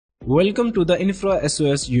Welcome to the Infra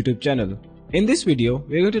SOS YouTube channel. In this video,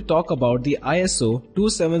 we are going to talk about the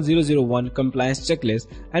ISO27001 Compliance checklist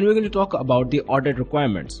and we are going to talk about the audit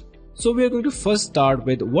requirements. So we are going to first start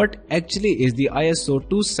with what actually is the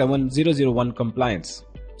ISO27001 Compliance.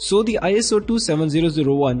 So the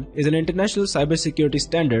ISO27001 is an international cybersecurity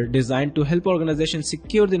standard designed to help organizations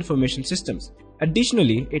secure the information systems.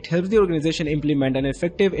 Additionally, it helps the organization implement an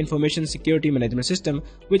effective information security management system,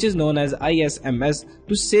 which is known as ISMS,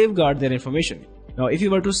 to safeguard their information. Now, if you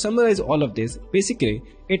were to summarize all of this, basically,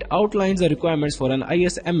 it outlines the requirements for an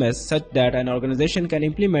ISMS such that an organization can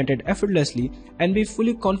implement it effortlessly and be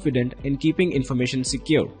fully confident in keeping information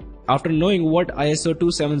secure. After knowing what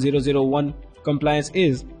ISO27001 Compliance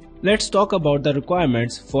is, let's talk about the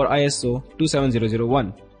requirements for ISO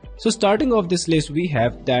 27001. So starting off this list, we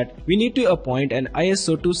have that we need to appoint an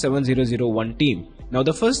ISO 27001 team. Now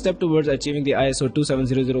the first step towards achieving the ISO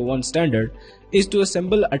 27001 standard is to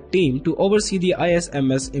assemble a team to oversee the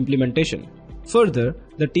ISMS implementation. Further,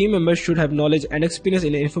 the team members should have knowledge and experience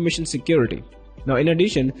in information security. Now in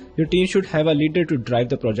addition, your team should have a leader to drive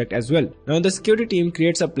the project as well. Now the security team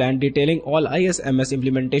creates a plan detailing all ISMS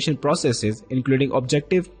implementation processes, including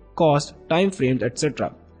objective, cost, time frames,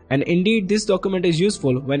 etc. And indeed, this document is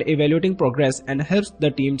useful when evaluating progress and helps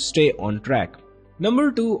the team stay on track.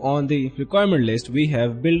 Number 2 on the requirement list, we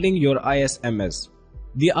have building your ISMS.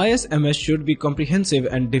 The ISMS should be comprehensive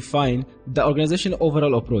and define the organization's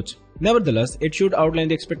overall approach. Nevertheless, it should outline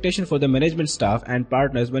the expectation for the management staff and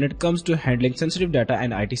partners when it comes to handling sensitive data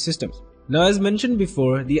and IT systems. Now, as mentioned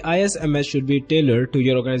before, the ISMS should be tailored to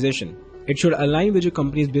your organization. It should align with your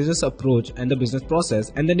company's business approach and the business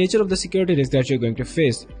process and the nature of the security risk that you're going to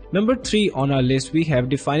face. Number 3 on our list, we have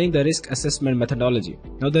defining the risk assessment methodology.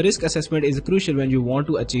 Now the risk assessment is crucial when you want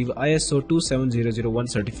to achieve ISO 27001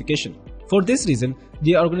 certification. For this reason,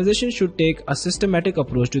 the organization should take a systematic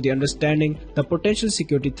approach to the understanding the potential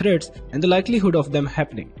security threats and the likelihood of them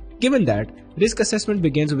happening. Given that, risk assessment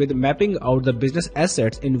begins with mapping out the business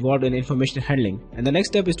assets involved in information handling, and the next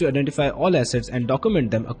step is to identify all assets and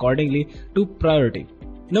document them accordingly to priority.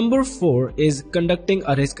 Number 4 is conducting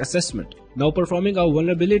a risk assessment. Now performing a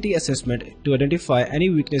vulnerability assessment to identify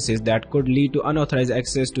any weaknesses that could lead to unauthorized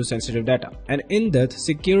access to sensitive data. An in-depth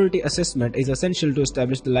security assessment is essential to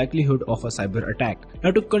establish the likelihood of a cyber attack.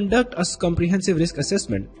 Now to conduct a comprehensive risk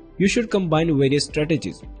assessment, you should combine various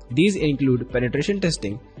strategies. These include penetration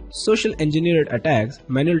testing, social engineered attacks,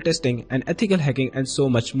 manual testing, and ethical hacking, and so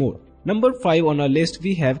much more. Number 5 on our list,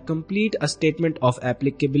 we have complete a statement of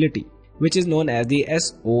applicability, which is known as the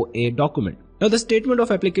SOA document. Now the statement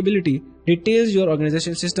of applicability details your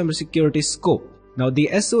organization's system security scope. Now the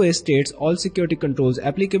SOA states all security controls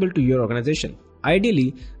applicable to your organization.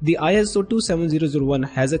 Ideally, the ISO 27001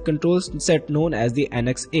 has a control set known as the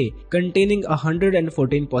Annex A, containing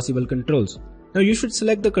 114 possible controls. Now you should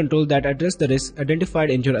select the controls that address the risks identified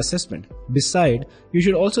in your assessment. Besides, you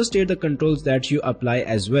should also state the controls that you apply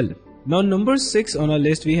as well. Now number 6 on our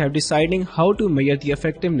list, we have deciding how to measure the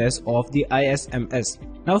effectiveness of the ISMS.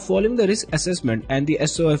 Now following the risk assessment and the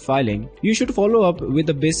SOA filing, you should follow up with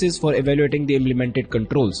the basis for evaluating the implemented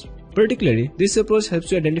controls. Particularly, this approach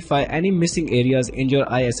helps you identify any missing areas in your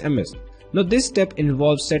ISMS. Now this step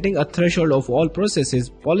involves setting a threshold of all processes,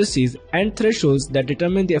 policies, and thresholds that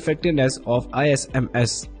determine the effectiveness of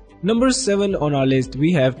ISMS. Number 7 on our list,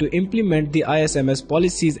 we have to implement the ISMS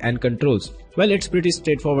policies and controls. Well, it's pretty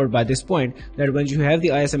straightforward by this point that once you have the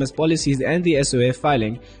ISMS policies and the SOA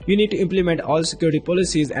filing, you need to implement all security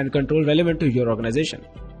policies and control relevant to your organization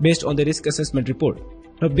based on the risk assessment report.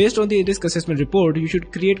 Now, based on the risk assessment report, you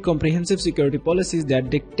should create comprehensive security policies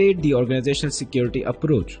that dictate the organization's security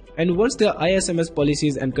approach. And once the ISMS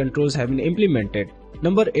policies and controls have been implemented,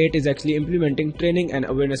 number 8 is actually implementing training and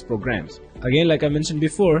awareness programs. Again, like I mentioned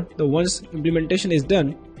before, once implementation is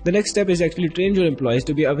done, the next step is actually train your employees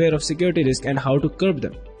to be aware of security risk and how to curb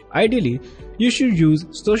them. Ideally, you should use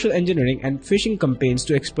social engineering and phishing campaigns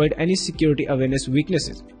to exploit any security awareness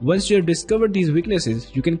weaknesses. Once you have discovered these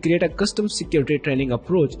weaknesses, you can create a custom security training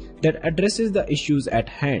approach that addresses the issues at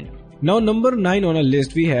hand. Now number 9 on our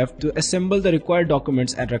list, we have to assemble the required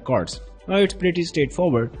documents and records. Now it's pretty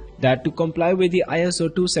straightforward that to comply with the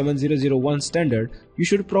ISO 27001 standard, you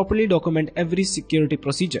should properly document every security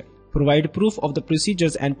procedure, provide proof of the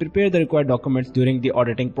procedures, and prepare the required documents during the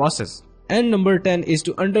auditing process. And number 10 is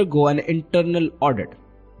to undergo an internal audit.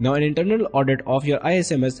 Now an internal audit of your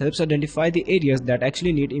ISMS helps identify the areas that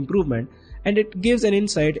actually need improvement and it gives an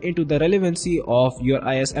insight into the relevancy of your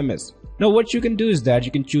ISMS. Now what you can do is that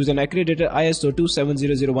you can choose an accredited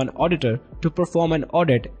ISO27001 auditor to perform an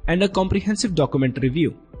audit and a comprehensive document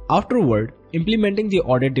review. Afterward, implementing the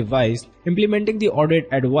audit device, implementing the audit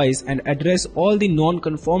advice and address all the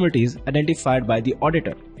non-conformities identified by the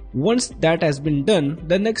auditor. Once that has been done,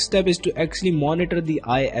 the next step is to actually monitor the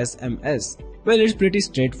ISMS. Well, it's pretty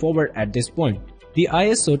straightforward at this point. The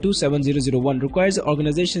ISO 27001 requires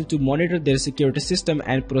organizations to monitor their security system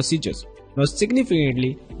and procedures. Now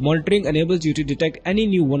significantly, monitoring enables you to detect any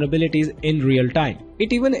new vulnerabilities in real time.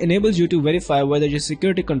 It even enables you to verify whether your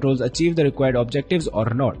security controls achieve the required objectives or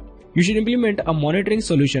not. You should implement a monitoring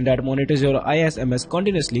solution that monitors your ISMS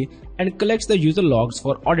continuously and collects the user logs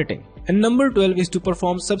for auditing. And number 12 is to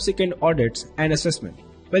perform subsequent audits and assessment.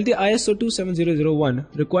 Well, the ISO 27001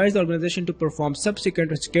 requires the organization to perform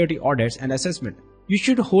subsequent security audits and assessment. You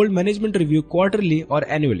should hold management review quarterly or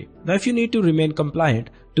annually. Now, if you need to remain compliant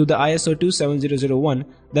to the ISO 27001,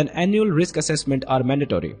 then annual risk assessment are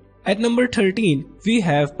mandatory. At number 13, we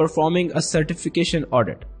have performing a certification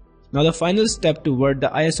audit. Now, the final step toward the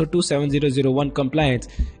ISO 27001 compliance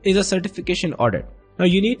is a certification audit. Now,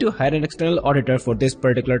 you need to hire an external auditor for this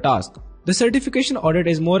particular task. The certification audit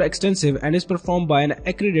is more extensive and is performed by an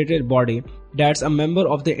accredited body that's a member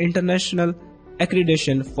of the International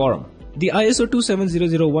Accreditation Forum. The ISO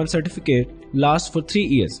 27001 certificate lasts for 3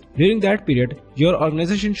 years. During that period, your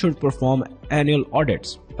organization should perform annual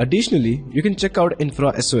audits. Additionally, you can check out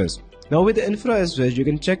InfraSOS. Now with the InfraSOS, you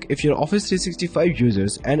can check if your Office 365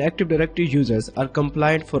 users and Active Directory users are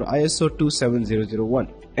compliant for ISO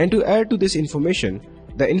 27001. And to add to this information,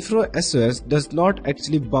 the InfraSOS does not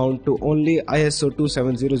actually bound to only ISO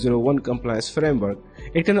 27001 compliance framework.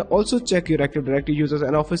 It can also check your Active Directory users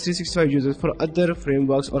and Office 365 users for other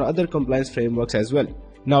frameworks or other compliance frameworks as well.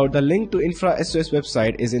 Now the link to InfraSOS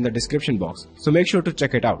website is in the description box, so make sure to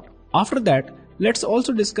check it out. After that, let's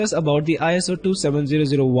also discuss about the ISO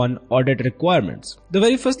 27001 audit requirements. The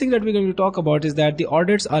very first thing that we're going to talk about is that the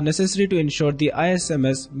audits are necessary to ensure the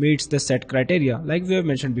ISMS meets the set criteria like we have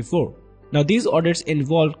mentioned before. Now these audits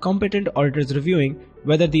involve competent auditors reviewing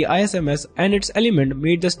whether the ISMS and its element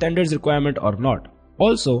meet the standards requirement or not.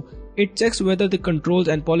 Also, it checks whether the controls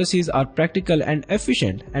and policies are practical and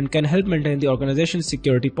efficient and can help maintain the organization's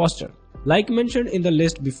security posture. Like mentioned in the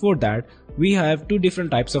list before that, we have two different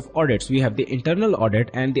types of audits. We have the internal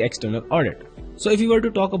audit and the external audit. So if you were to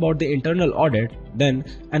talk about the internal audit, then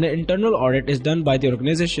an internal audit is done by the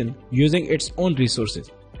organization using its own resources.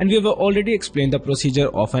 And we have already explained the procedure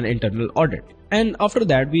of an internal audit. And after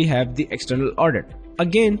that, we have the external audit.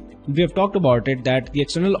 Again, we have talked about it that the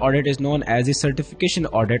external audit is known as the certification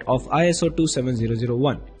audit of ISO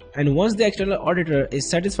 27001. And once the external auditor is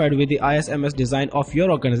satisfied with the ISMS design of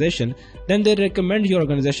your organization, then they recommend your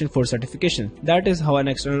organization for certification. That is how an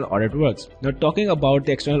external audit works. Now talking about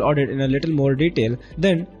the external audit in a little more detail,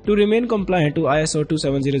 then to remain compliant to ISO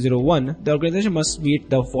 27001, the organization must meet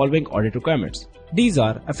the following audit requirements. These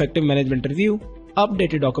are effective management review,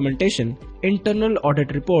 updated documentation, internal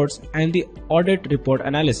audit reports, and the audit report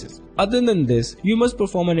analysis. Other than this, you must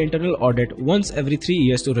perform an internal audit once every 3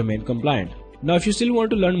 years to remain compliant. Now if you still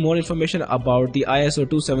want to learn more information about the ISO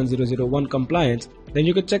 27001 compliance, then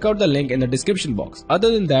you can check out the link in the description box.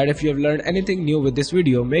 Other than that, if you have learned anything new with this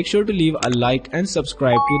video, make sure to leave a like and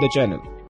subscribe to the channel.